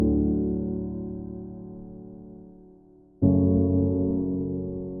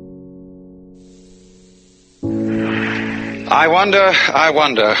I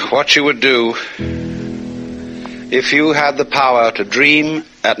wonder what you would do if you had the power to dream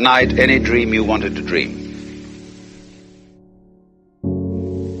at night any dream you wanted to dream.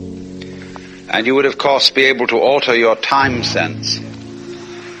 And you would, of course, be able to alter your time sense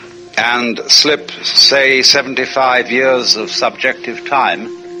and slip, say, 75 years of subjective time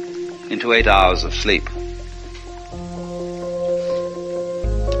into 8 hours of sleep.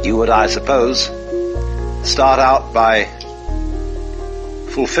 You would, I suppose, start out by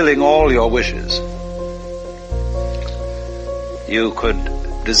fulfilling all your wishes. You could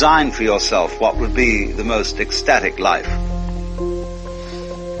design for yourself what would be the most ecstatic life.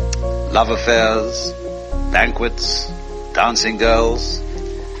 Love affairs, banquets, dancing girls,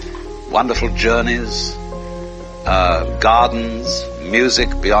 wonderful journeys, gardens, music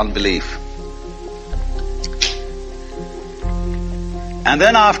beyond belief. And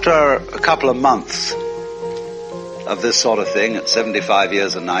then after a couple of months of this sort of thing at 75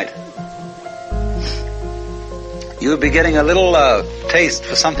 years a night, you would be getting a little taste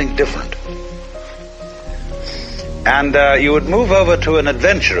for something different. And you would move over to an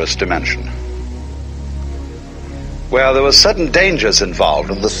adventurous dimension where there were certain dangers involved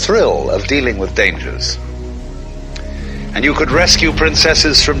and the thrill of dealing with dangers. And you could rescue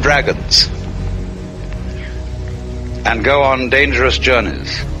princesses from dragons and go on dangerous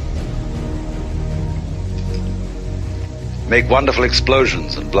journeys, make wonderful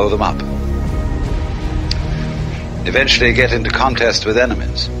explosions and blow them up, eventually get into contest with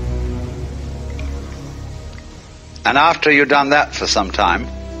enemies. And after you've done that for some time,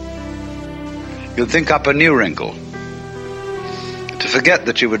 you'd think up a new wrinkle to forget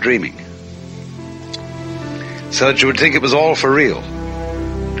that you were dreaming, so that you would think it was all for real,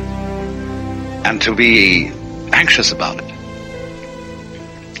 and to be anxious about it.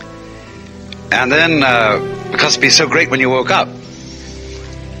 And then, because it'd be so great when you woke up,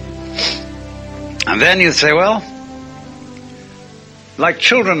 and then you'd say, well, like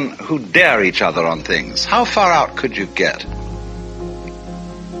children who dare each other on things, how far out could you get?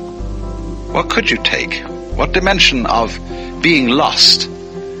 What could you take? What dimension of being lost,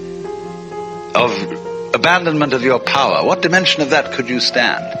 of abandonment of your power, what dimension of that could you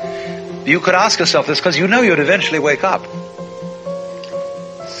stand? You could ask yourself this because you know you'd eventually wake up.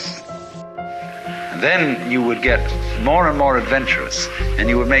 And then you would get more and more adventurous, and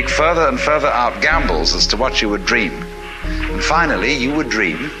you would make further and further out gambles as to what you would dream. And finally, you would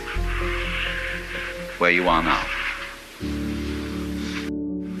dream where you are now.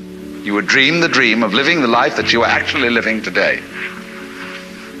 You would dream the dream of living the life that you are actually living today.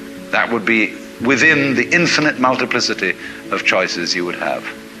 That would be within the infinite multiplicity of choices you would have,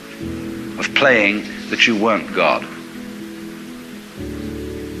 of playing that you weren't God.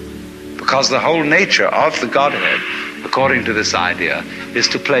 Because the whole nature of the Godhead, according to this idea, is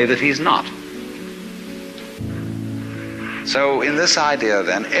to play that he's not. So in this idea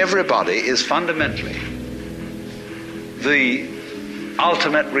then, everybody is fundamentally the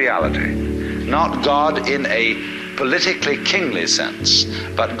ultimate reality. Not God in a politically kingly sense,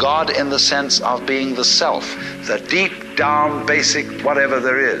 but God in the sense of being the self, the deep down basic whatever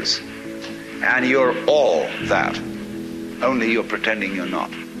there is. And you're all that, only you're pretending you're not.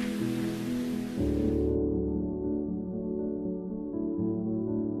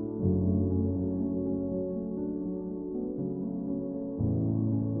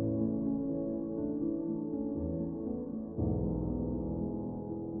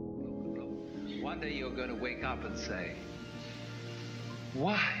 One day you're going to wake up and say,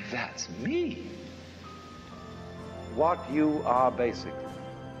 why, that's me. What you are basically,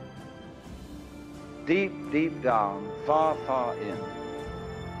 deep, deep down, far, far in,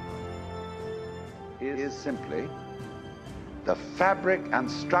 is simply the fabric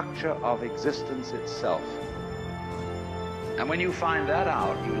and structure of existence itself. And when you find that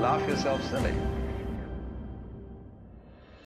out, you laugh yourself silly.